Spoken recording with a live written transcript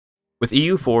With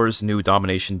EU4's new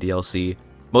Domination DLC,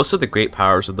 most of the great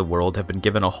powers of the world have been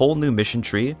given a whole new mission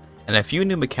tree and a few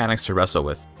new mechanics to wrestle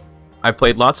with. I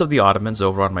played lots of the Ottomans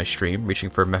over on my stream,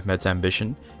 reaching for Mehmed's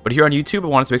ambition, but here on YouTube I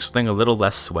wanted to make something a little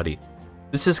less sweaty.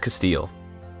 This is Castile.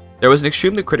 There was an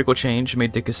extremely critical change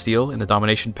made to Castile in the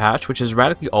Domination patch, which has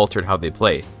radically altered how they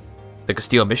play. The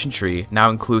Castile mission tree now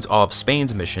includes all of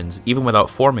Spain's missions, even without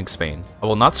forming Spain. I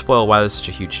will not spoil why there's such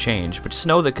a huge change, but just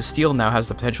know that Castile now has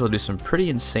the potential to do some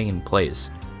pretty insane plays,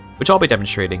 which I'll be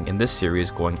demonstrating in this series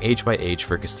going age by age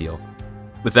for Castile.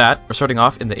 With that, we're starting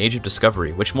off in the Age of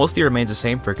Discovery, which mostly remains the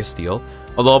same for Castile,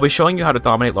 although I'll be showing you how to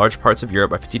dominate large parts of Europe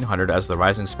by 1500 as the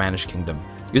rising Spanish kingdom,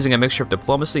 using a mixture of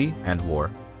diplomacy and war.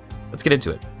 Let's get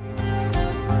into it.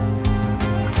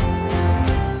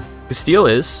 Castile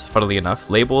is, funnily enough,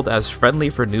 labeled as friendly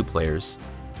for new players.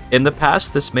 In the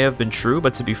past, this may have been true,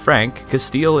 but to be frank,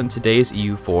 Castile in today's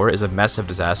EU4 is a mess of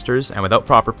disasters, and without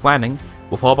proper planning,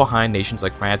 will fall behind nations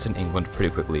like France and England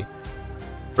pretty quickly.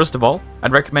 First of all,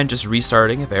 I'd recommend just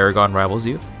restarting if Aragon rivals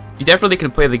you. You definitely can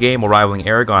play the game while rivaling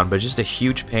Aragon, but it's just a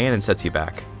huge pain and sets you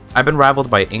back. I've been rivaled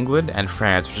by England and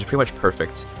France, which is pretty much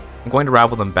perfect. I'm going to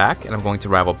rival them back, and I'm going to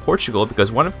rival Portugal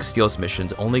because one of Castile's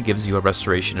missions only gives you a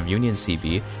restoration of Union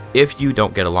CB if you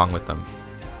don't get along with them.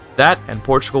 That and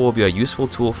Portugal will be a useful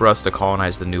tool for us to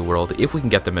colonize the New World if we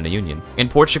can get them in a union. In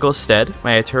Portugal's stead,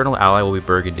 my eternal ally will be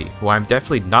Burgundy, who I'm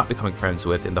definitely not becoming friends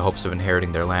with in the hopes of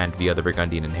inheriting their land via the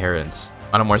Burgundian inheritance.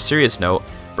 On a more serious note,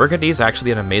 Burgundy is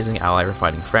actually an amazing ally for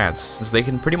fighting France, since they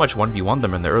can pretty much 1v1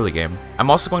 them in the early game.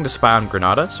 I'm also going to spy on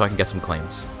Granada so I can get some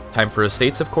claims. Time for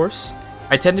estates, of course.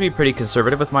 I tend to be pretty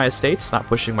conservative with my estates, not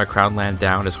pushing my crown land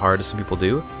down as hard as some people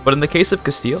do, but in the case of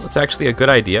Castile, it's actually a good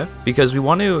idea, because we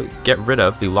want to get rid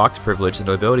of the locked privilege the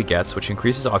nobility gets, which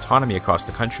increases autonomy across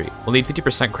the country. We'll need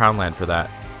 50% crown land for that,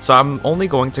 so I'm only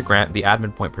going to grant the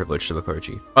admin point privilege to the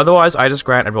clergy. Otherwise, I just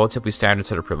grant a relatively standard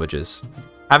set of privileges.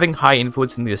 Having high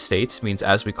influence in the estates means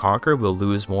as we conquer, we'll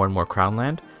lose more and more crown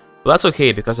land, but that's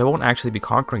okay because I won't actually be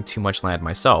conquering too much land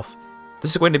myself. This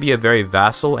is going to be a very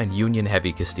vassal and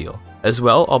union-heavy Castile. As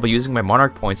well, I'll be using my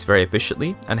monarch points very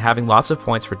efficiently, and having lots of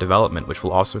points for development, which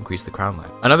will also increase the crown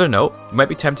land. Another note, you might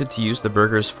be tempted to use the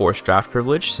burghers' forced draft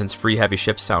privilege, since free heavy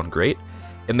ships sound great.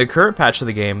 In the current patch of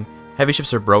the game, heavy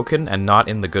ships are broken and not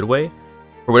in the good way.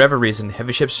 For whatever reason,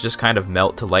 heavy ships just kind of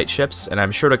melt to light ships, and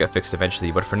I'm sure it'll get fixed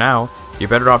eventually, but for now, you're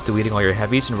better off deleting all your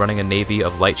heavies and running a navy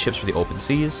of light ships for the open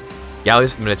seas,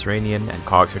 galleys for the Mediterranean, and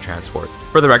cogs for transport.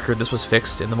 For the record, this was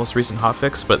fixed in the most recent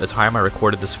hotfix, but at the time I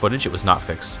recorded this footage, it was not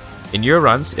fixed. In your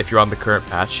runs, if you're on the current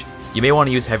patch, you may want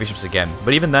to use heavy ships again,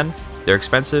 but even then, they're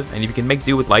expensive, and if you can make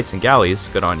do with lights and galleys,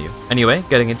 good on you. Anyway,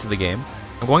 getting into the game,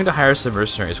 I'm going to hire some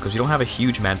mercenaries because we don't have a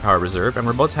huge manpower reserve, and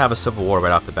we're about to have a civil war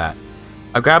right off the bat.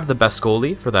 I grabbed the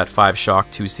Bescoli for that 5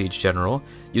 shock 2 siege general,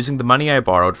 using the money I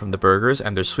borrowed from the burghers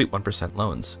and their sweet 1%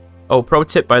 loans. Oh, pro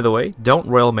tip by the way, don't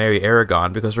royal marry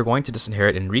Aragon because we're going to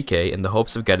disinherit Enrique in the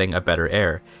hopes of getting a better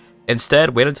heir. Instead,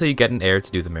 wait until you get an heir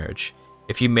to do the marriage.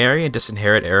 If you marry and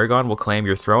disinherit Aragon, we'll claim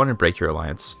your throne and break your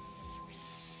alliance.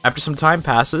 After some time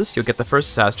passes, you'll get the first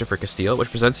disaster for Castile,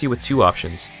 which presents you with 2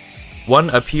 options. One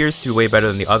appears to be way better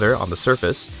than the other on the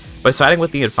surface, but siding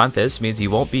with the Infantes means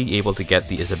you won't be able to get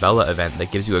the Isabella event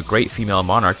that gives you a great female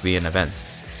monarch via an event.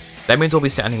 That means we'll be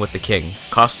standing with the king,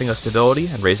 costing us stability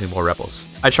and raising more rebels.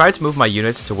 I tried to move my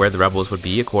units to where the rebels would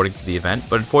be according to the event,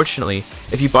 but unfortunately,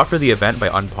 if you buffer the event by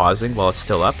unpausing while it's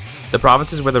still up, the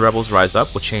provinces where the rebels rise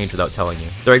up will change without telling you.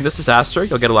 During this disaster,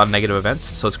 you'll get a lot of negative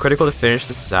events, so it's critical to finish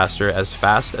this disaster as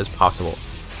fast as possible.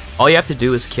 All you have to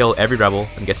do is kill every rebel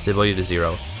and get stability to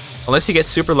 0. Unless you get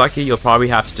super lucky, you'll probably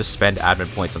have to just spend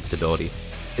admin points on stability.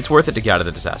 It's worth it to get out of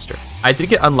the disaster. I did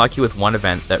get unlucky with one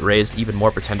event that raised even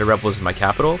more pretender rebels in my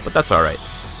capital, but that's alright.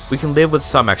 We can live with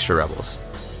some extra rebels.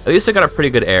 At least I got a pretty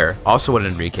good heir, also an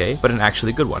Enrique, but an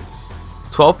actually good one.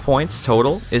 12 points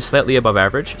total is slightly above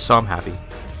average, so I'm happy.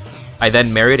 I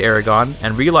then married Aragon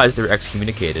and realized they were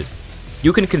excommunicated.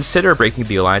 You can consider breaking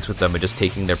the alliance with them and just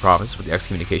taking their province with the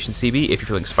excommunication CB if you're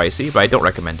feeling spicy, but I don't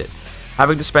recommend it.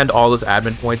 Having to spend all those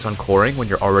admin points on coring when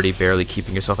you're already barely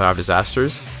keeping yourself out of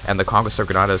disasters, and the conquest of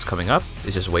Granada is coming up,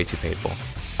 is just way too painful.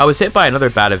 I was hit by another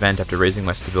bad event after raising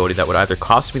my stability that would either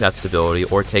cost me that stability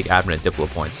or take admin and diplo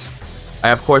points. I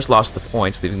of course lost the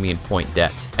points, leaving me in point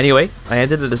debt. Anyway, I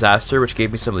ended the disaster, which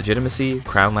gave me some legitimacy,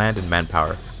 crown land, and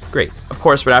manpower. Great. Of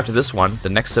course, right after this one, the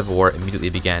next civil war immediately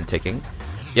began ticking.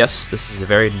 Yes, this is a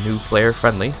very new player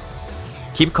friendly.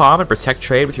 Keep calm and protect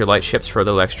trade with your light ships for a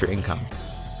little extra income.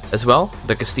 As well,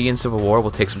 the Castilian Civil War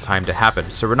will take some time to happen,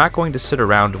 so we're not going to sit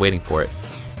around waiting for it.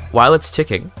 While it's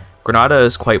ticking, Granada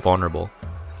is quite vulnerable.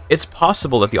 It's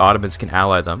possible that the Ottomans can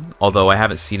ally them, although I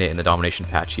haven't seen it in the Domination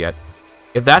patch yet.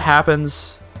 If that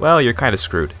happens, well, you're kind of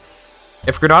screwed.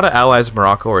 If Granada allies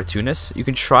Morocco or Tunis, you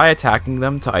can try attacking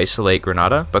them to isolate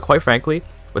Granada, but quite frankly,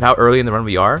 with how early in the run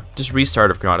we are, just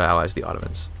restart if Granada allies the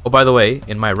Ottomans. Oh, by the way,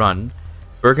 in my run,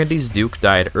 Burgundy's duke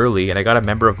died early and I got a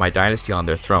member of my dynasty on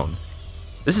their throne.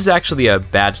 This is actually a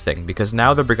bad thing, because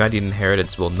now the Burgundian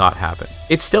inheritance will not happen.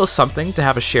 It's still something to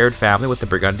have a shared family with the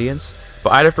Burgundians,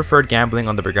 but I'd have preferred gambling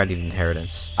on the Burgundian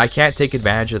inheritance. I can't take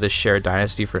advantage of this shared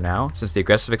dynasty for now, since the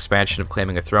aggressive expansion of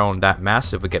claiming a throne that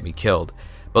massive would get me killed,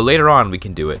 but later on we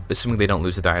can do it, assuming they don't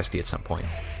lose the dynasty at some point.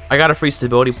 I got a free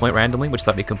stability point randomly, which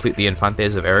let me complete the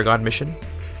Infantes of Aragon mission.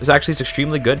 This actually is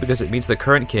extremely good because it means the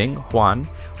current king, Juan,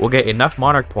 will get enough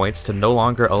monarch points to no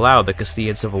longer allow the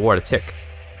Castilian Civil War to tick.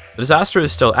 The disaster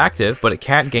is still active, but it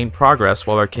can't gain progress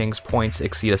while our king's points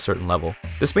exceed a certain level.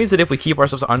 This means that if we keep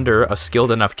ourselves under a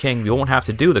skilled enough king, we won't have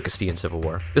to do the Castilian Civil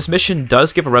War. This mission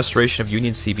does give a restoration of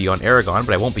Union CB on Aragon,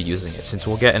 but I won't be using it, since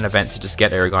we'll get an event to just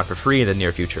get Aragon for free in the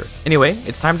near future. Anyway,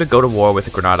 it's time to go to war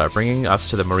with Granada, bringing us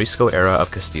to the Morisco era of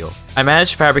Castile. I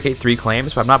managed to fabricate 3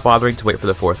 claims, but I'm not bothering to wait for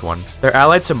the 4th one. They're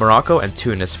allied to Morocco and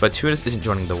Tunis, but Tunis isn't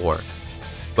joining the war.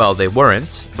 Well, they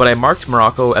weren't, but I marked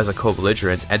Morocco as a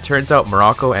co-belligerent, and turns out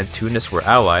Morocco and Tunis were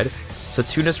allied, so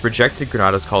Tunis rejected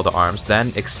Granada's call to arms,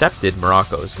 then accepted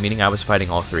Morocco's, meaning I was fighting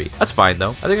all 3. That's fine though,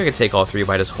 I think I could take all 3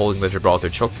 by just holding the Gibraltar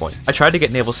choke point. I tried to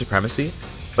get naval supremacy,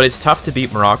 but it's tough to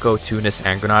beat Morocco, Tunis,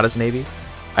 and Granada's navy.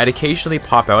 I'd occasionally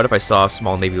pop out if I saw a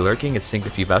small navy lurking and sink a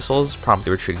few vessels,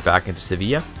 promptly retreating back into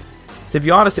Sevilla. To be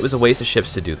honest, it was a waste of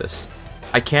ships to do this.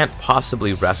 I can't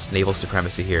possibly wrest naval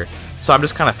supremacy here, so I'm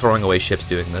just kind of throwing away ships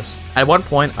doing this. At one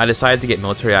point, I decided to get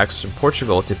military access from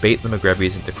Portugal to bait the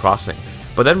Maghrebis into crossing,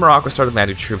 but then Morocco started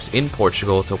landing troops in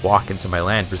Portugal to walk into my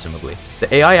land, presumably.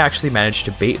 The AI actually managed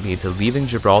to bait me into leaving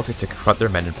Gibraltar to confront their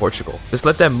men in Portugal. This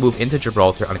let them move into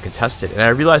Gibraltar uncontested, and I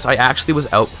realized I actually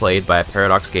was outplayed by a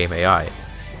Paradox game AI.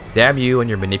 Damn you and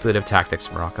your manipulative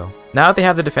tactics, Morocco. Now that they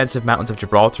have the defensive mountains of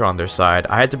Gibraltar on their side,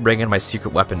 I had to bring in my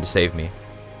secret weapon to save me.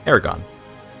 Aragon.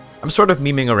 I'm sort of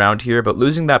memeing around here, but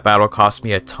losing that battle cost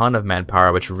me a ton of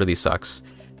manpower, which really sucks.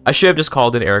 I should have just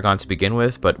called in Aragon to begin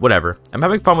with, but whatever. I'm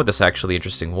having fun with this actually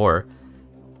interesting war.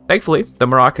 Thankfully, the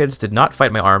Moroccans did not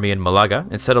fight my army in Malaga,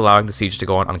 instead allowing the siege to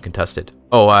go on uncontested.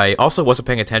 Oh, I also wasn't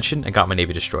paying attention and got my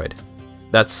navy destroyed.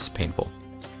 That's painful.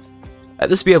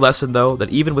 Let this be a lesson though, that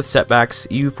even with setbacks,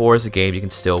 EU4 is a game you can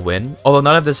still win, although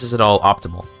none of this is at all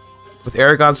optimal. With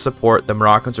Aragon's support, the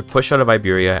Moroccans were pushed out of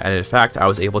Iberia, and in fact, I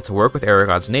was able to work with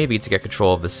Aragon's navy to get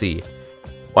control of the sea.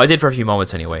 Well, I did for a few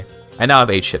moments anyway. I now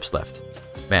have 8 ships left.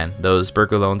 Man, those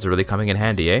burger loans are really coming in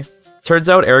handy, eh? Turns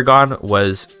out Aragon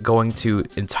was going to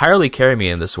entirely carry me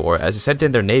in this war, as they sent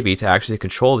in their navy to actually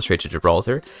control the Straits of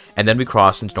Gibraltar, and then we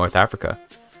crossed into North Africa.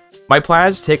 My plan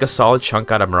is to take a solid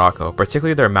chunk out of Morocco,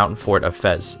 particularly their mountain fort of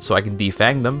Fez, so I can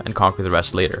defang them and conquer the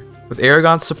rest later. With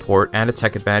Aragon's support and a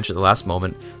tech advantage at the last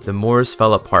moment, the Moors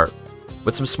fell apart.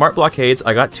 With some smart blockades,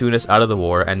 I got Tunis out of the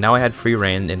war, and now I had free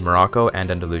reign in Morocco and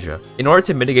Andalusia. In order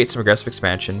to mitigate some aggressive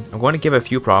expansion, I'm going to give a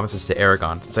few provinces to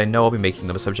Aragon, since I know I'll be making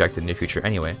them a subject in the near future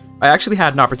anyway. I actually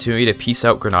had an opportunity to peace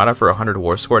out Granada for 100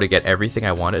 war score to get everything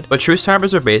I wanted, but truce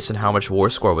timers are based on how much war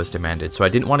score was demanded, so I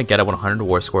didn't want to get a 100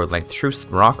 war score length truce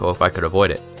with Morocco if I could avoid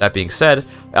it. That being said,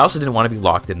 I also didn't want to be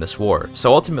locked in this war,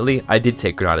 so ultimately I did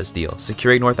take Granada's deal,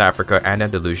 securing North Africa and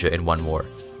Andalusia in one war.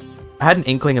 I had an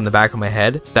inkling in the back of my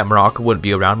head that Morocco wouldn't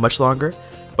be around much longer,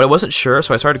 but I wasn't sure,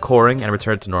 so I started coring and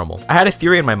returned to normal. I had a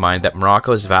theory in my mind that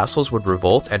Morocco's vassals would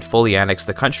revolt and fully annex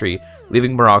the country,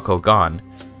 leaving Morocco gone.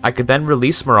 I could then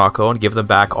release Morocco and give them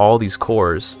back all these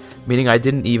cores, meaning I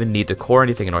didn't even need to core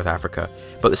anything in North Africa.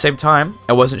 But at the same time,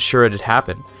 I wasn't sure it'd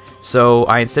happen, so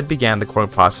I instead began the coring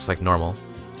process like normal.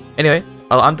 Anyway,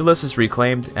 Al-Andalus is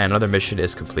reclaimed, and another mission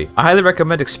is complete. I highly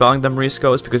recommend expelling the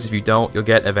Moriscos, because if you don't, you'll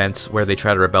get events where they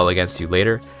try to rebel against you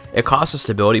later. It costs a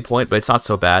stability point, but it's not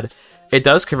so bad. It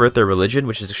does convert their religion,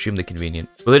 which is extremely convenient.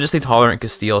 Religiously tolerant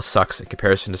Castile sucks in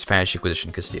comparison to Spanish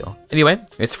Inquisition Castile. Anyway,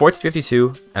 it's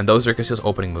 1452, and those are Castile's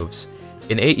opening moves.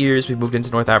 In 8 years, we moved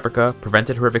into North Africa,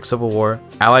 prevented horrific civil war,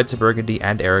 allied to Burgundy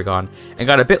and Aragon, and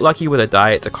got a bit lucky with a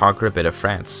diet to conquer a bit of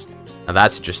France. Now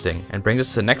that's interesting, and brings us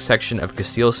to the next section of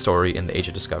Castile's story in the Age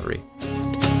of Discovery.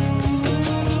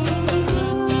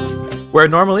 Where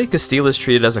normally Castile is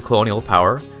treated as a colonial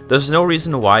power, there's no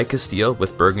reason why Castile,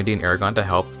 with Burgundy and Aragon to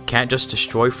help, can't just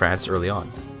destroy France early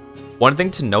on. One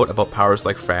thing to note about powers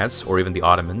like France, or even the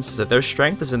Ottomans, is that their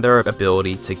strength is in their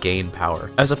ability to gain power,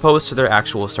 as opposed to their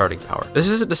actual starting power. This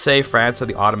isn't to say France and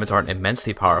the Ottomans aren't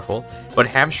immensely powerful, but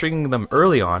hamstringing them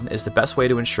early on is the best way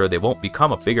to ensure they won't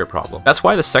become a bigger problem. That's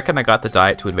why the second I got the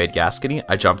diet to invade Gascony,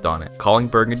 I jumped on it, calling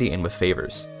Burgundy in with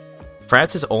favors.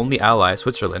 France's only ally,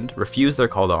 Switzerland, refused their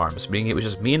call to arms, meaning it was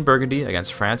just me and Burgundy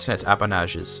against France and its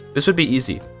appanages. This would be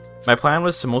easy. My plan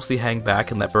was to mostly hang back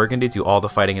and let Burgundy do all the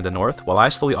fighting in the north, while I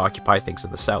slowly occupy things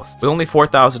in the south. With only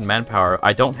 4,000 manpower,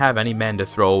 I don't have any men to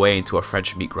throw away into a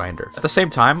French meat grinder. At the same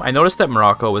time, I noticed that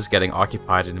Morocco was getting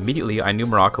occupied, and immediately I knew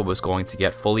Morocco was going to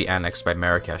get fully annexed by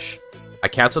Marrakesh. I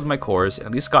cancelled my cores and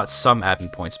at least got some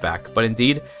admin points back, but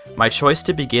indeed, my choice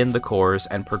to begin the cores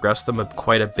and progress them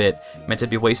quite a bit meant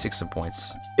I'd be wasting some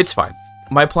points. It's fine.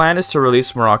 My plan is to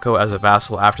release Morocco as a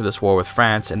vassal after this war with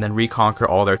France and then reconquer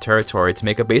all their territory to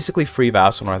make a basically free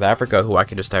vassal North Africa who I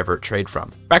can just divert trade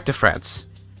from. Back to France.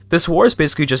 This war is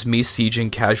basically just me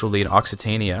sieging casually in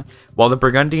Occitania, while the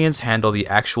Burgundians handle the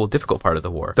actual difficult part of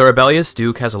the war. The rebellious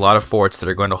Duke has a lot of forts that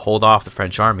are going to hold off the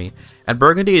French army, and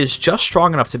Burgundy is just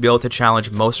strong enough to be able to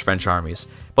challenge most French armies,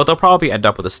 but they'll probably end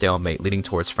up with a stalemate leading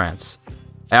towards France.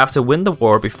 I have to win the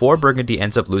war before Burgundy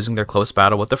ends up losing their close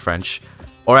battle with the French,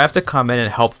 or I have to come in and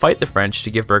help fight the French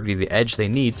to give Burgundy the edge they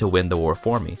need to win the war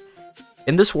for me.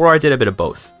 In this war I did a bit of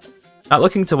both. Not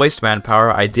looking to waste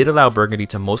manpower, I did allow Burgundy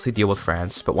to mostly deal with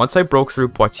France, but once I broke through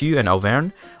Poitou and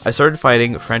Auvergne, I started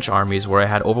fighting French armies where I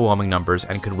had overwhelming numbers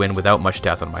and could win without much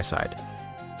death on my side.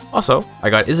 Also, I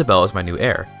got Isabel as my new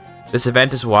heir. This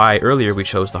event is why earlier we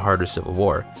chose the harder civil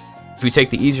war. If you take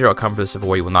the easier outcome for the civil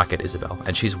war, you will not get Isabel,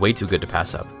 and she's way too good to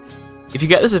pass up. If you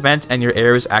get this event and your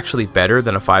heir is actually better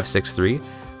than a 5-6-3,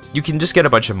 you can just get a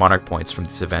bunch of monarch points from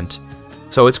this event.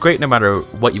 So it's great no matter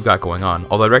what you've got going on,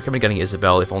 although I recommend getting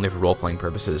Isabel if only for role-playing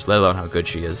purposes, let alone how good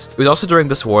she is. It was also during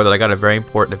this war that I got a very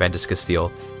important event as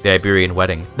Castile, the Iberian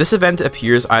Wedding. This event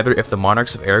appears either if the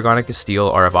monarchs of Aragon and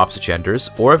Castile are of opposite genders,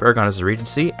 or if Aragon is a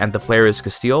regency and the player is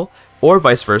Castile, or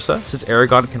vice versa, since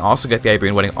Aragon can also get the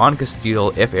Iberian Wedding on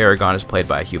Castile if Aragon is played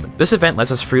by a human. This event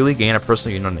lets us freely gain a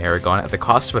personal union on Aragon at the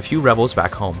cost of a few rebels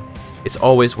back home. It's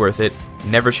always worth it,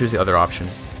 never choose the other option.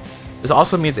 This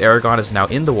also means Aragon is now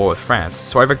in the war with France,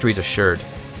 so our victory is assured.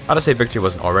 Not to say victory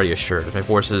wasn't already assured, as my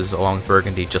forces along with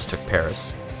Burgundy just took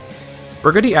Paris.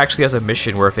 Burgundy actually has a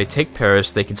mission where if they take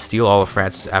Paris, they can steal all of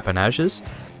France's appanages,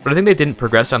 but I think they didn't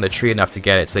progress on the tree enough to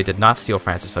get it, so they did not steal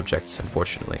France's subjects,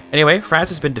 unfortunately. Anyway, France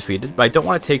has been defeated, but I don't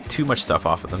want to take too much stuff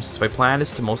off of them, since my plan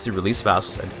is to mostly release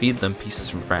vassals and feed them pieces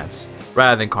from France,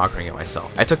 rather than conquering it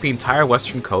myself. I took the entire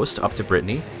western coast up to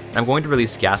Brittany, and I'm going to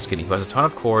release Gascony, who has a ton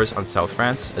of cores on South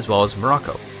France, as well as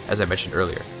Morocco, as I mentioned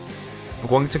earlier. I'm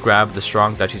going to grab the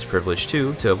strong duchy's privilege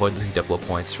too, to avoid losing diplo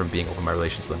points from being over my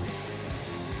relations limit.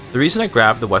 The reason I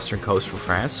grabbed the western coast from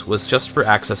France was just for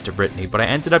access to Brittany, but I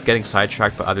ended up getting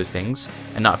sidetracked by other things,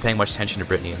 and not paying much attention to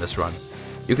Brittany in this run.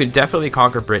 You can definitely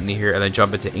conquer Brittany here and then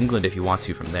jump into England if you want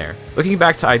to from there. Looking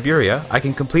back to Iberia, I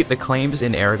can complete the Claims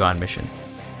in Aragon mission.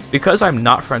 Because I'm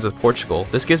not friends with Portugal,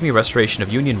 this gives me restoration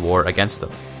of Union war against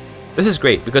them. This is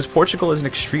great because Portugal is an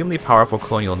extremely powerful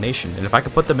colonial nation, and if I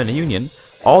can put them in a union,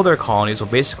 all their colonies will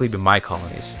basically be my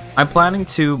colonies. I'm planning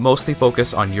to mostly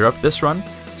focus on Europe this run,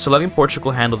 so letting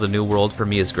Portugal handle the New World for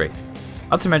me is great.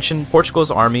 Not to mention,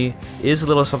 Portugal's army is a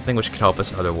little something which could help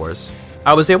us in other wars.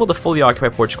 I was able to fully occupy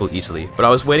Portugal easily, but I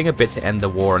was waiting a bit to end the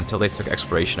war until they took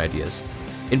exploration ideas.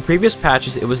 In previous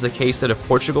patches, it was the case that if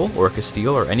Portugal, or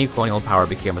Castile, or any colonial power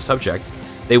became a subject,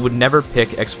 they would never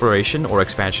pick exploration or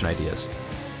expansion ideas.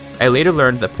 I later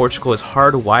learned that Portugal is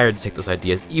hardwired to take those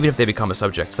ideas even if they become a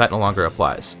subject, so that no longer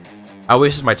applies. I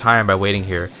wasted my time by waiting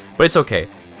here, but it's okay.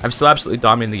 I'm still absolutely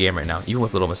dominating the game right now, even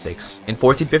with little mistakes. In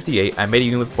 1458, I made a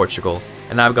union with Portugal,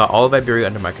 and now I've got all of Iberia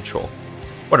under my control.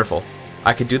 Wonderful.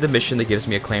 I can do the mission that gives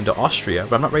me a claim to Austria,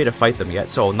 but I'm not ready to fight them yet,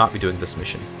 so I'll not be doing this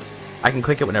mission. I can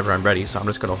click it whenever I'm ready, so I'm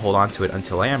just going to hold on to it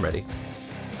until I am ready.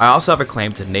 I also have a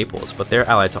claim to Naples, but they're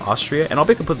allied to Austria, and I'll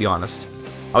be completely honest.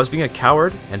 I was being a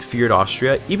coward and feared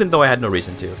Austria, even though I had no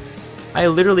reason to. I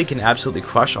literally can absolutely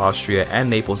crush Austria and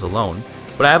Naples alone,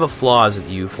 but I have a flaw as an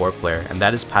EU4 player, and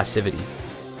that is passivity.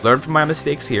 Learn from my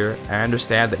mistakes here, and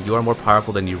understand that you are more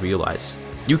powerful than you realize.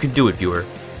 You can do it, viewer.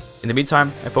 In the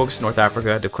meantime, I focused on North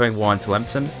Africa, declaring war on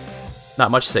Tlemcen.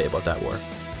 Not much to say about that war.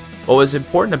 What was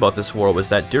important about this war was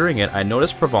that during it, I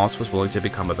noticed Provence was willing to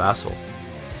become a vassal.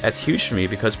 That's huge for me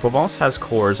because Provence has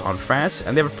cores on France,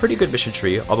 and they have a pretty good mission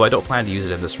tree, although I don't plan to use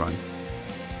it in this run.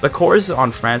 The cores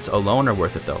on France alone are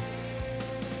worth it though.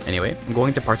 Anyway, I'm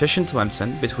going to partition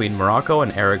Tlemcen between Morocco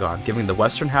and Aragon, giving the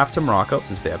western half to Morocco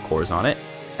since they have cores on it,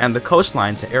 and the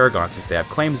coastline to Aragon since they have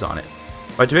claims on it.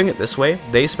 By doing it this way,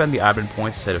 they spend the admin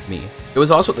points instead of me. It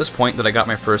was also at this point that I got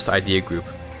my first idea group.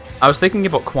 I was thinking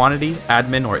about quantity,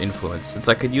 admin, or influence, since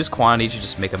I could use quantity to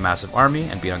just make a massive army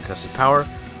and be an uncontested power,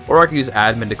 or I could use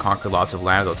admin to conquer lots of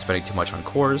land without spending too much on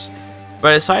cores, but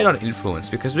I decided on influence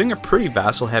because we're doing a pretty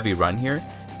vassal heavy run here,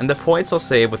 and the points I'll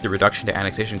save with the reduction to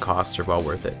annexation costs are well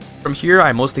worth it. From here,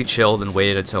 I mostly chilled and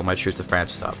waited until my truce with France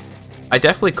was up. I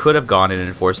definitely could have gone in and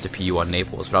enforced a PU on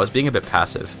Naples, but I was being a bit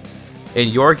passive. In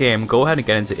your game, go ahead and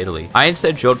get into Italy. I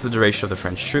instead drilled for the duration of the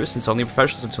French truce, since only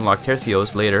professionals can unlock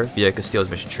tercios later via Castile's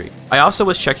mission tree. I also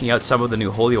was checking out some of the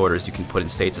new holy orders you can put in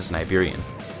states as an Iberian.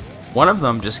 One of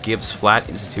them just gives flat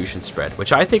institution spread,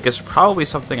 which I think is probably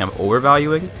something I'm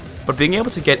overvaluing, but being able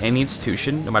to get any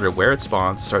institution, no matter where it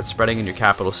spawns, start spreading in your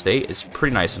capital state is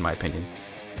pretty nice in my opinion.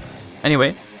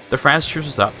 Anyway, the France truce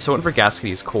was up, so I went for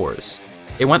Gascony's cores.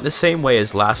 It went the same way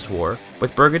as last war,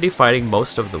 with Burgundy fighting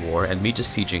most of the war and me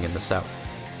just sieging in the south.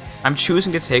 I'm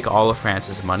choosing to take all of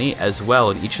France's money as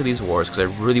well in each of these wars because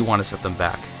I really want to set them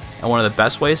back, and one of the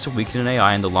best ways to weaken an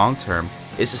AI in the long term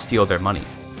is to steal their money.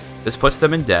 This puts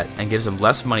them in debt and gives them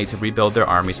less money to rebuild their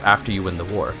armies after you win the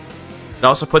war. It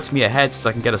also puts me ahead since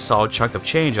I can get a solid chunk of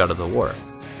change out of the war.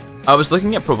 I was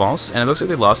looking at Provence and it looks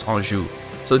like they lost Anjou,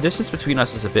 so the distance between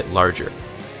us is a bit larger.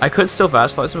 I could still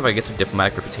vassalize them if I get some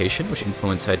diplomatic reputation, which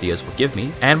influence ideas will give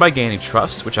me, and by gaining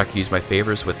trust, which I can use my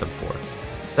favors with them for.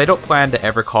 If I don't plan to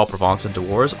ever call Provence into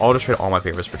wars, I'll just trade all my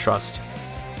favors for trust.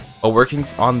 While working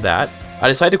on that, I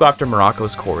decided to go after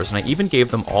Morocco's cores, and I even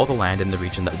gave them all the land in the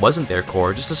region that wasn't their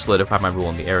core just to solidify my rule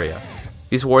in the area.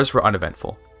 These wars were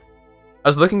uneventful. I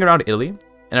was looking around Italy,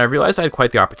 and I realized I had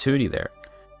quite the opportunity there.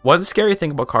 One scary thing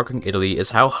about conquering Italy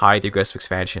is how high the aggressive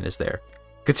expansion is there.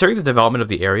 Considering the development of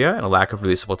the area and a lack of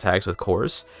releasable tags with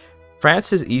cores,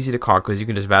 France is easy to conquer because you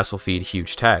can just vassal feed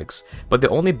huge tags, but the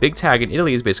only big tag in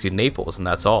Italy is basically Naples, and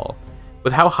that's all.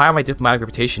 With how high my diplomatic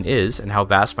reputation is and how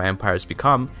vast my empire has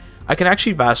become, I can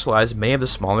actually vassalize many of the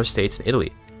smaller states in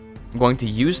Italy. I'm going to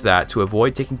use that to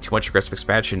avoid taking too much aggressive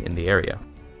expansion in the area.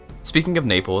 Speaking of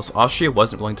Naples, Austria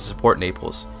wasn't willing to support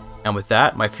Naples, and with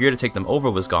that, my fear to take them over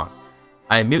was gone.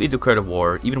 I immediately declared a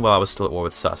war, even while I was still at war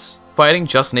with Sus. Fighting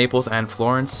just Naples and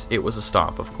Florence, it was a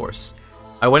stomp, of course.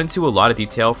 I went into a lot of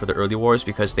detail for the early wars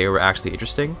because they were actually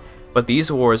interesting, but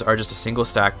these wars are just a single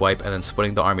stack wipe and then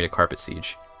splitting the army to carpet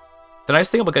siege. The nice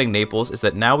thing about getting Naples is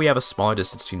that now we have a smaller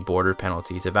distance between border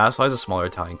penalty to vassalize the smaller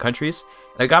Italian countries,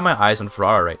 and I got my eyes on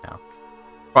Ferrara right now.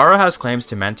 Ferrara has claims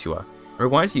to Mantua, and we're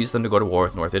going to use them to go to war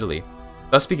with North Italy.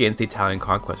 Thus begins the Italian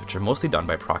conquest, which are mostly done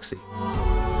by proxy.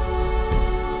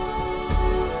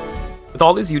 With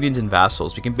all these unions and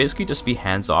vassals, we can basically just be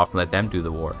hands off and let them do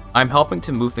the war. I'm helping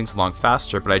to move things along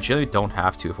faster, but I generally don't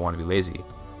have to if I want to be lazy.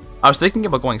 I was thinking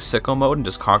about going sicko mode and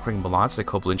just conquering Milan since I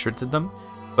co-belligerented them,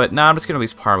 but now I'm just going to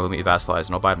release Parma and be vassalized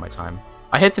and I'll bide my time.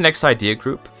 I hit the next idea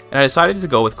group, and I decided to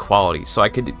go with quality so I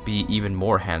could be even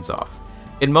more hands off.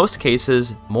 In most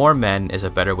cases, more men is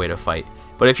a better way to fight,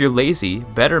 but if you're lazy,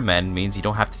 better men means you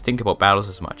don't have to think about battles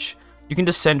as much. You can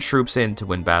just send troops in to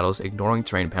win battles, ignoring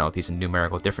terrain penalties and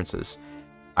numerical differences.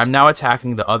 I'm now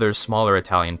attacking the other smaller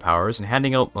Italian powers and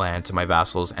handing out land to my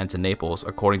vassals and to Naples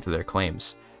according to their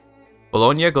claims.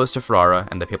 Bologna goes to Ferrara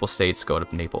and the Papal States go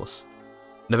to Naples.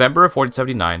 November of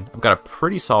 1479, I've got a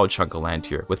pretty solid chunk of land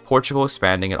here, with Portugal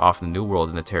expanding it off the New World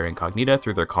in the Terra Incognita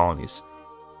through their colonies.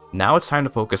 Now it's time to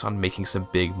focus on making some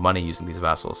big money using these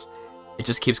vassals. It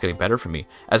just keeps getting better for me,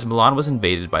 as Milan was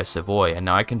invaded by Savoy and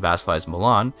now I can vassalize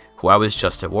Milan, who I was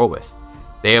just at war with.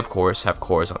 They of course have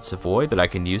cores on Savoy that I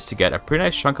can use to get a pretty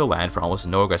nice chunk of land for almost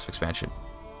no aggressive expansion.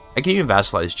 I can even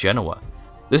vassalize Genoa.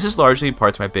 This is largely in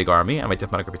part to my big army and my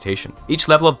diplomatic reputation. Each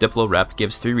level of Diplo rep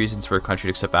gives 3 reasons for a country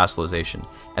to accept vassalization,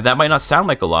 and that might not sound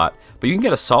like a lot, but you can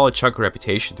get a solid chunk of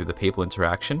reputation through the papal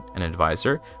interaction, an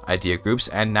advisor, idea groups,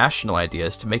 and national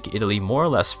ideas to make Italy more or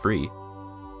less free.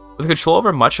 With control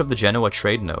over much of the Genoa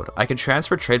trade node, I can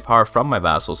transfer trade power from my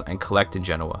vassals and collect in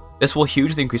Genoa. This will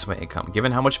hugely increase my income,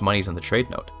 given how much money is on the trade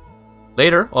node.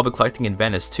 Later, I'll be collecting in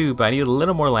Venice too, but I need a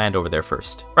little more land over there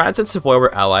first. France and Savoy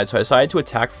were allied, so I decided to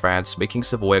attack France, making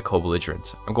Savoy a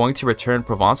co-belligerent. I'm going to return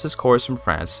Provence's cores from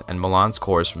France and Milan's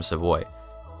cores from Savoy.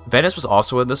 Venice was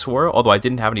also in this war, although I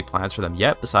didn't have any plans for them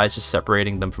yet, besides just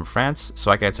separating them from France, so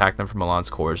I can attack them from Milan's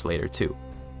cores later too.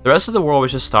 The rest of the war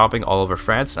was just stomping all over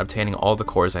France and obtaining all the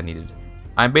cores I needed.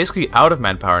 I'm basically out of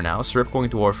manpower now, so we're going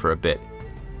to war for a bit.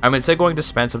 I'm instead going to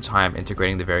spend some time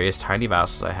integrating the various tiny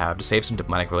vassals I have to save some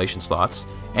diplomatic relation slots,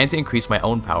 and to increase my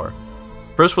own power.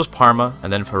 First was Parma,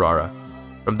 and then Ferrara.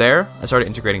 From there, I started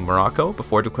integrating Morocco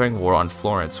before declaring war on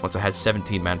Florence once I had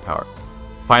 17 manpower.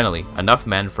 Finally, enough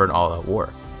men for an all-out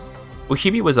war.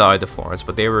 Bohemia was allied to Florence,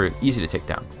 but they were easy to take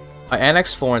down. I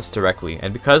annexed Florence directly,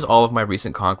 and because all of my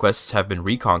recent conquests have been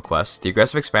reconquests, the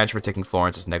aggressive expansion for taking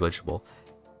Florence is negligible.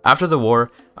 After the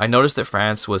war, I noticed that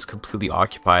France was completely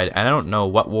occupied, and I don't know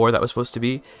what war that was supposed to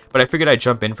be, but I figured I'd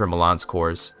jump in for Milan's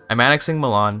cores. I'm annexing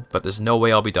Milan, but there's no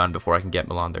way I'll be done before I can get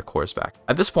Milan their cores back.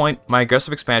 At this point, my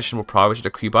aggressive expansion will probably try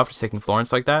to creep up to taking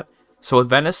Florence like that, so with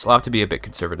Venice, I'll have to be a bit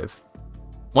conservative.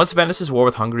 Once Venice's war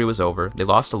with Hungary was over, they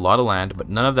lost a lot of land, but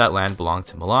none of that land belonged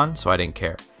to Milan, so I didn't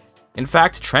care. In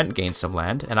fact, Trent gained some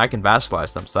land, and I can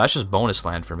vassalize them, so that's just bonus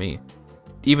land for me.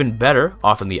 Even better,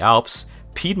 off in the Alps,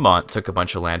 Piedmont took a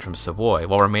bunch of land from Savoy,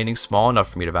 while remaining small enough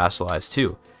for me to vassalize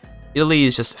too. Italy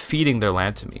is just feeding their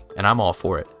land to me, and I'm all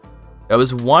for it. There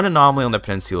was one anomaly on the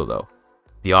peninsula though: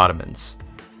 the Ottomans.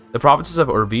 The provinces of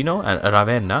Urbino and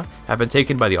Ravenna have been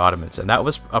taken by the Ottomans, and that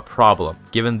was a problem,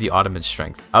 given the Ottoman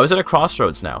strength. I was at a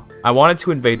crossroads now. I wanted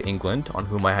to invade England, on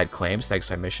whom I had claims thanks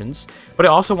to my missions, but I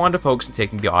also wanted to focus on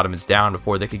taking the Ottomans down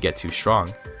before they could get too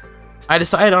strong. I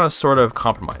decided on a sort of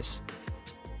compromise.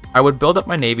 I would build up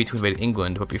my navy to invade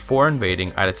England, but before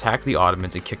invading, I'd attack the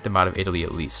Ottomans and kick them out of Italy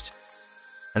at least.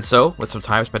 And so, with some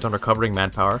time spent on recovering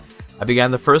manpower, I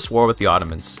began the first war with the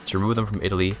Ottomans, to remove them from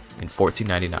Italy in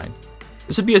 1499.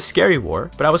 This would be a scary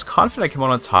war, but I was confident I came out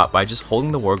on top by just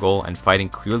holding the war goal and fighting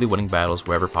clearly winning battles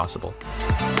wherever possible.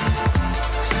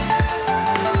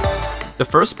 The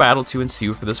first battle to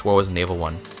ensue for this war was a naval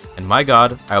one, and my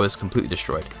god, I was completely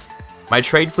destroyed. My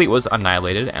trade fleet was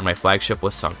annihilated and my flagship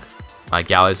was sunk. My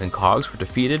galleys and cogs were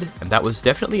defeated, and that was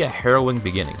definitely a harrowing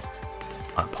beginning.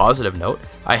 On a positive note,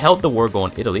 I held the war goal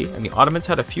in Italy, and the Ottomans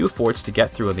had a few forts to get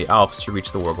through in the Alps to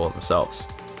reach the war goal themselves.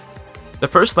 The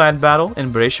first land battle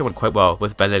in Brescia went quite well,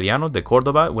 with Valeriano de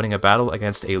Cordoba winning a battle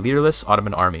against a leaderless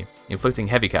Ottoman army, inflicting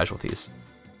heavy casualties.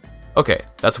 Okay,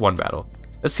 that's one battle.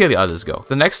 Let's see how the others go.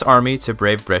 The next army to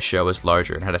brave Brescia was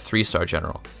larger and had a 3-star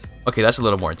general. Okay, that's a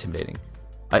little more intimidating.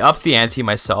 I upped the ante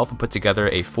myself and put together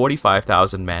a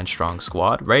 45,000 man strong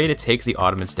squad, ready to take the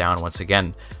Ottomans down once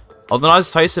again. Although not as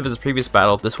decisive as the previous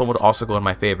battle, this one would also go in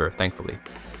my favor, thankfully.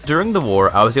 During the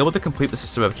war, I was able to complete the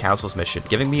system of councils mission,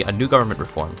 giving me a new government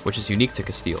reform, which is unique to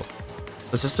Castile.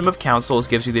 The system of councils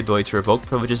gives you the ability to revoke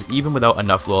privileges even without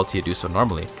enough loyalty to do so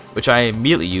normally, which I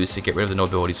immediately used to get rid of the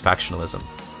nobility's factionalism.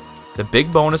 The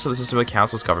big bonus of the system of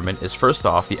councils government is first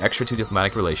off the extra 2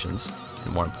 diplomatic relations,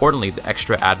 and more importantly the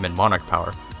extra admin monarch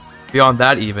power. Beyond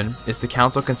that even, is the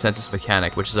council consensus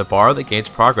mechanic, which is a bar that gains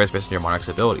progress based on your monarch's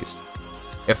abilities.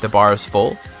 If the bar is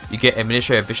full, you get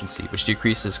administrative efficiency, which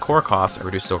decreases core cost and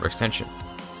reduces overextension.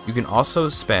 You can also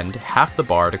spend half the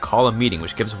bar to call a meeting,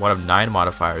 which gives one of 9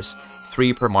 modifiers,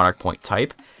 3 per monarch point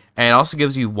type, and it also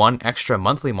gives you 1 extra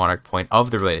monthly monarch point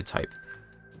of the related type.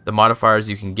 The modifiers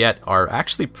you can get are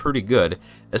actually pretty good,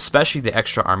 especially the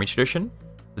extra army tradition,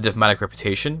 the diplomatic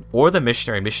reputation, or the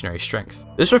missionary strength.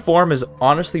 This reform is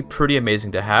honestly pretty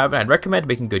amazing to have, and I'd recommend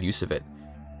making good use of it.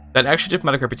 That extra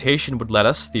diplomatic reputation would let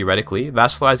us, theoretically,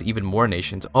 vassalize even more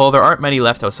nations, although there aren't many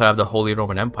left outside of the Holy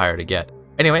Roman Empire to get.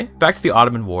 Anyway, back to the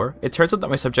Ottoman War. It turns out that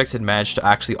my subjects had managed to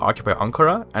actually occupy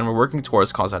Ankara, and were working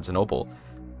towards Constantinople.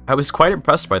 I was quite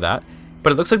impressed by that,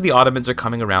 but it looks like the Ottomans are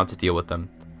coming around to deal with them.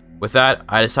 With that,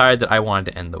 I decided that I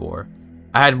wanted to end the war.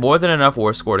 I had more than enough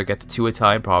war score to get the 2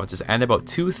 Italian provinces and about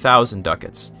 2,000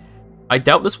 ducats. I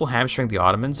doubt this will hamstring the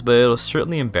Ottomans, but it'll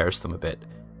certainly embarrass them a bit.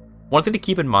 One thing to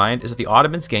keep in mind is that the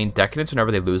Ottomans gain decadence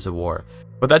whenever they lose a war,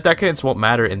 but that decadence won't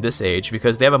matter in this age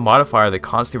because they have a modifier that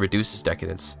constantly reduces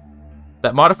decadence.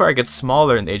 That modifier gets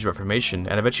smaller in the Age of Reformation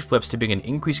and eventually flips to being an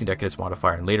increasing decadence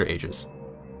modifier in later ages.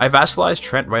 I vassalized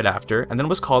Trent right after, and then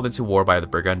was called into war by the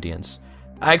Burgundians.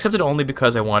 I accepted only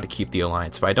because I wanted to keep the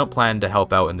alliance, but I don't plan to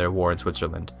help out in their war in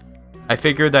Switzerland. I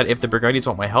figured that if the Burgundians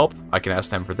want my help, I can ask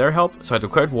them for their help, so I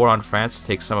declared war on France to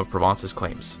take some of Provence's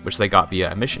claims, which they got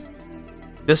via a mission.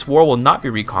 This war will not be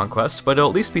reconquest, but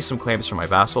it'll at least be some claims from my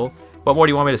vassal. What more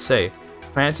do you want me to say?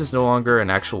 France is no longer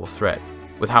an actual threat.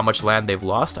 With how much land they've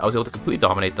lost, I was able to completely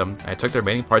dominate them, and I took the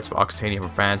remaining parts of Occitania from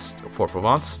France for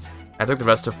Provence, and I took the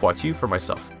rest of Poitou for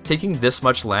myself. Taking this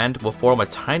much land will form a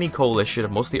tiny coalition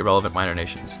of mostly irrelevant minor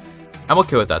nations. I'm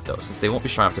okay with that though, since they won't be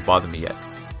strong enough to bother me yet.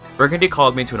 Burgundy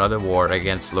called me to another war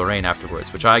against Lorraine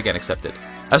afterwards, which I again accepted.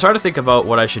 I started to think about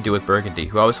what I should do with Burgundy,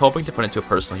 who I was hoping to put into a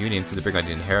personal union through the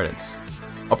Burgundian inheritance.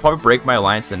 I'll probably break my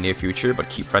alliance in the near future, but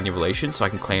keep friendly relations so I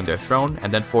can claim their throne,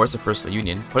 and then force a personal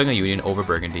union. Putting a union over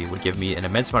Burgundy would give me an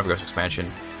immense amount of aggressive expansion,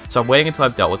 so I'm waiting until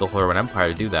I've dealt with the Holy Roman Empire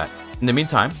to do that. In the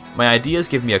meantime, my ideas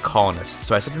give me a colonist,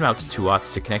 so I sent him out to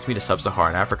Tuat to connect me to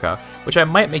sub-Saharan Africa, which I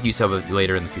might make use of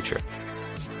later in the future.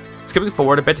 Skipping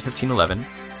forward a bit to 1511,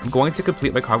 I'm going to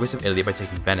complete my conquest of Italy by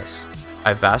taking Venice.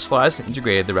 I've vassalized and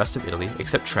integrated the rest of Italy,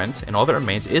 except Trent, and all that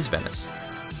remains is Venice.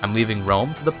 I'm leaving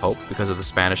Rome to the Pope because of the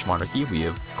Spanish monarchy. We,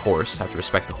 of course, have to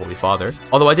respect the Holy Father.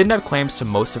 Although I didn't have claims to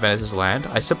most of Venice's land,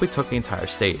 I simply took the entire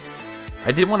state.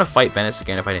 I didn't want to fight Venice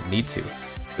again if I didn't need to.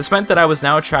 This meant that I was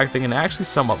now attracting an actually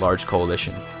somewhat large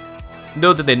coalition.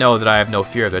 Little did they know that I have no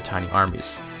fear of their tiny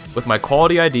armies. With my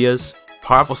quality ideas,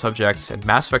 powerful subjects, and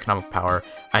massive economic power,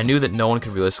 I knew that no one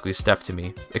could realistically step to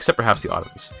me, except perhaps the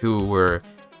Ottomans, who were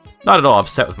not at all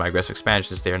upset with my aggressive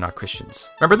expansion as they are not Christians.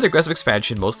 Remember that aggressive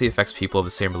expansion mostly affects people of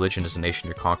the same religion as the nation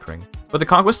you're conquering. With the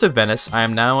conquest of Venice, I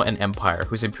am now an empire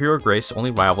whose imperial grace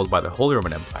only rivaled by the Holy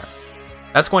Roman Empire.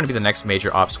 That's going to be the next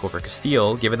major obstacle for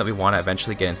Castile, given that we want to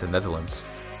eventually get into the Netherlands.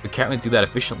 We can't really do that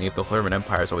efficiently if the Holy Roman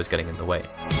Empire is always getting in the way.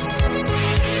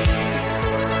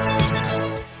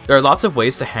 There are lots of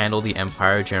ways to handle the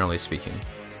Empire, generally speaking.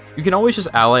 You can always just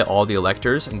ally all the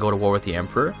electors and go to war with the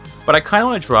Emperor, but I kinda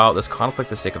want to draw out this conflict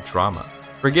for the sake of drama.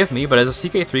 Forgive me, but as a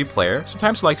CK3 player,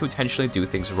 sometimes I like to intentionally do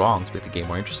things wrong to make the game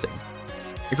more interesting.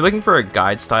 If you're looking for a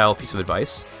guide-style piece of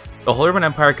advice, the Holy Roman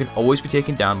Empire can always be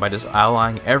taken down by just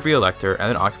allying every elector and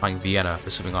then occupying Vienna,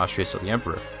 assuming Austria is still the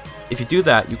Emperor. If you do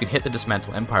that, you can hit the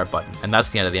Dismantle Empire button, and that's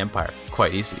the end of the Empire.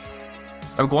 Quite easy.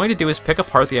 What I'm going to do is pick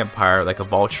apart the Empire like a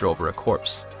vulture over a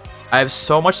corpse. I have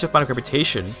so much diplomatic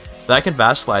reputation that I can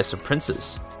vassalize some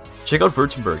princes. Check out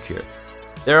Württemberg here.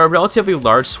 They're a relatively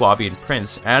large Swabian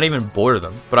prince, and I don't even border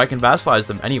them, but I can vassalize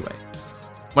them anyway.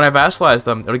 When I vassalize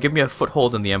them, it'll give me a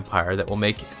foothold in the empire that will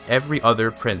make every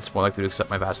other prince more likely to accept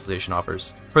my vassalization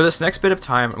offers. For this next bit of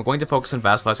time, I'm going to focus on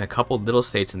vassalizing a couple little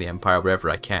states in the empire wherever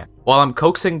I can. While I'm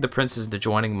coaxing the princes into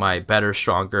joining my better,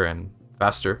 stronger, and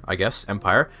faster, I guess,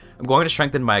 empire, I'm going to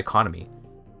strengthen my economy.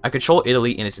 I control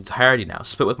Italy in its entirety now,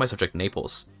 split with my subject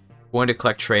Naples. I'm going to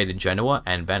collect trade in Genoa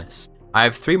and Venice. I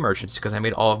have 3 merchants because I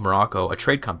made all of Morocco a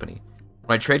trade company.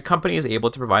 When a trade company is able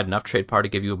to provide enough trade power to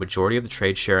give you a majority of the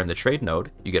trade share in the trade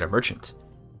node, you get a merchant.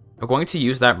 I'm going to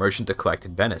use that merchant to collect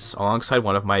in Venice, alongside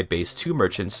one of my base 2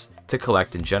 merchants to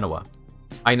collect in Genoa.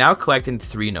 I now collect in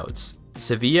 3 nodes,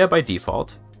 Sevilla by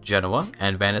default, Genoa,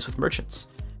 and Venice with merchants,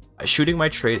 shooting my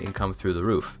trade income through the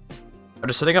roof.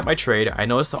 After setting up my trade, I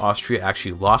noticed that Austria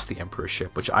actually lost the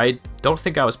emperorship, which I don't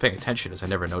think I was paying attention as I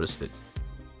never noticed it.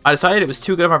 I decided it was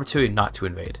too good of an opportunity not to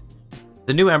invade.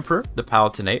 The new emperor, the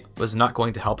Palatinate, was not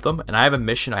going to help them, and I have a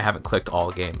mission I haven't clicked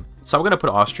all game, so I'm going to put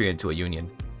Austria into a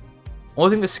union.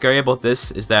 Only thing that's scary about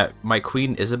this is that my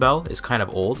Queen Isabel is kind of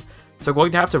old, so I'm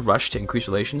going to have to rush to increase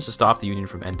relations to stop the union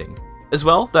from ending. As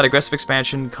well, that aggressive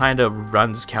expansion kind of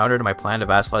runs counter to my plan to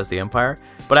vassalize the empire,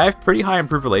 but I have pretty high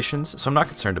improved relations, so I'm not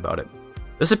concerned about it.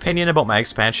 This opinion about my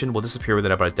expansion will disappear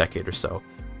within about a decade or so.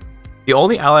 The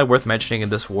only ally worth mentioning in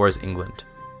this war is England.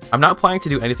 I'm not planning to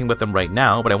do anything with them right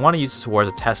now, but I want to use this war as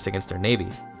a test against their navy,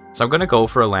 so I'm going to go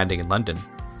for a landing in London.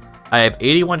 I have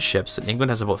 81 ships and England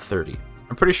has about 30.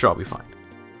 I'm pretty sure I'll be fine.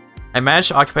 I managed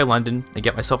to occupy London and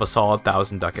get myself a solid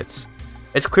 1,000 ducats.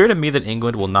 It's clear to me that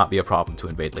England will not be a problem to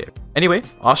invade later. Anyway,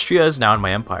 Austria is now in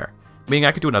my empire, meaning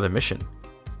I could do another mission.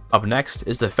 Up next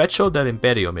is the Fecho del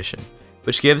Imperio mission,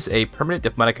 which gives a permanent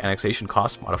diplomatic annexation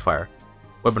cost modifier.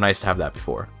 Would have been nice to have that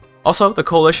before. Also, the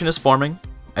coalition is forming.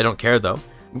 I don't care though.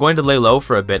 I'm going to lay low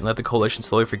for a bit and let the coalition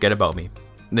slowly forget about me.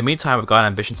 In the meantime, I've got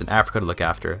ambitions in Africa to look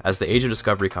after, as the Age of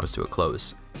Discovery comes to a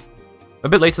close. I'm a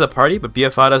bit late to the party, but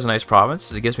Biafra is a nice province,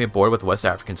 as it gives me a board with the West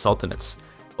African Sultanates.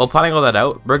 While planning all that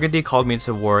out, Burgundy called me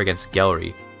into war against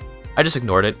Gellery. I just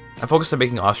ignored it. I focused on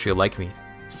making Austria like me,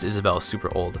 since Isabel is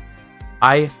super old.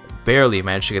 I barely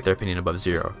managed to get their opinion above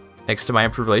 0. Thanks to my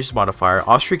improved relations modifier,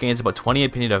 Austria gains about 20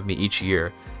 opinion of me each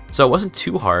year, so it wasn't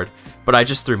too hard, but I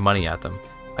just threw money at them.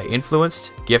 I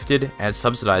influenced, gifted, and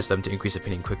subsidized them to increase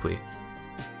opinion quickly.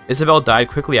 Isabel died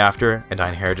quickly after, and I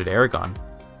inherited Aragon.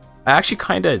 I actually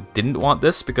kinda didn't want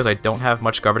this because I don't have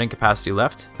much governing capacity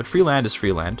left, but free land is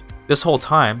free land. This whole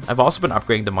time, I've also been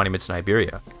upgrading the monuments in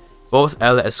Iberia. Both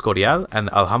El Escorial and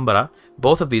Alhambra,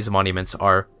 both of these monuments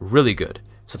are really good,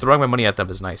 so throwing my money at them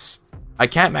is nice. I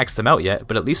can't max them out yet,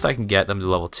 but at least I can get them to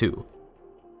level 2. You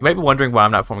might be wondering why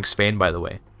I'm not forming Spain, by the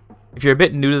way. If you're a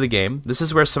bit new to the game, this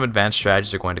is where some advanced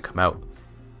strategies are going to come out.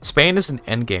 Spain is an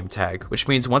endgame tag, which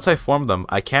means once I form them,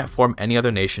 I can't form any other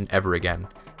nation ever again.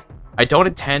 I don't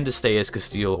intend to stay as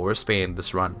Castile or Spain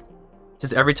this run,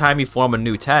 since every time you form a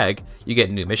new tag, you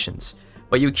get new missions,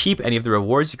 but you keep any of the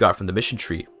rewards you got from the mission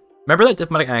tree. Remember that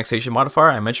diplomatic annexation modifier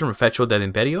I mentioned from Fecho del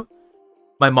Imperio?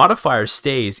 My modifier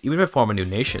stays even if I form a new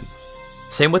nation.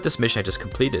 Same with this mission I just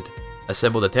completed,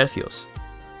 Assemble the Tercios.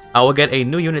 I will get a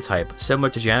new unit type, similar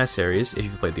to Janissaries if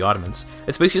you've played the Ottomans.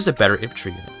 It's basically just a better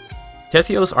infantry unit.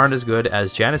 Tercios aren't as good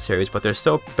as Janissaries, but they're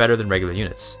still better than regular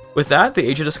units. With that, the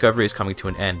Age of Discovery is coming to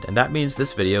an end, and that means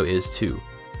this video is too.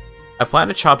 I plan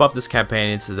to chop up this campaign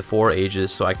into the 4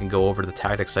 ages so I can go over the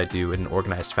tactics I do in an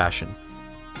organized fashion.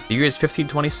 The year is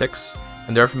 1526,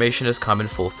 and the Reformation has come in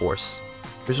full force.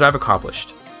 Here's what I've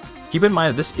accomplished. Keep in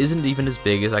mind that this isn't even as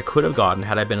big as I could have gotten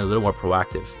had I been a little more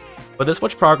proactive, but this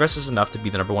much progress is enough to be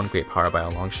the #1 great power by a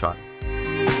long shot.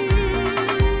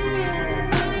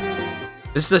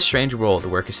 This is a strange world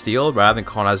where Castile, rather than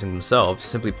colonizing themselves,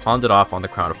 simply pawned it off on the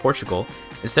crown of Portugal,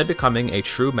 instead becoming a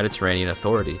true Mediterranean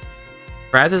authority.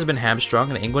 France has been hamstrung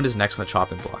and England is next on the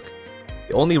chopping block.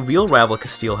 The only real rival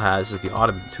Castile has is the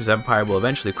Ottomans, whose empire will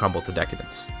eventually crumble to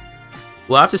decadence.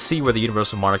 We'll have to see where the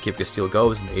universal monarchy of Castile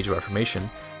goes in the Age of Reformation,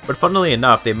 but funnily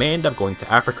enough, they may end up going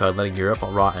to Africa and letting Europe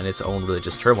rot in its own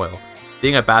religious turmoil.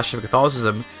 Being a bastion of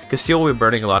Catholicism, Castile will be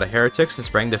burning a lot of heretics and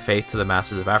spreading the faith to the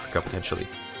masses of Africa potentially.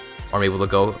 Or maybe they'll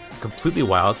go completely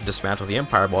wild to dismantle the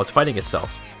empire while it's fighting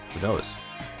itself. Who knows?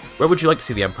 Where would you like to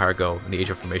see the empire go in the Age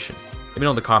of Reformation? Let me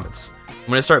know in the comments. I'm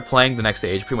going to start playing the next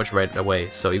age pretty much right away,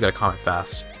 so you gotta comment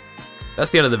fast.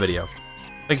 That's the end of the video.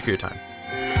 Thank you for your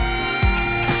time.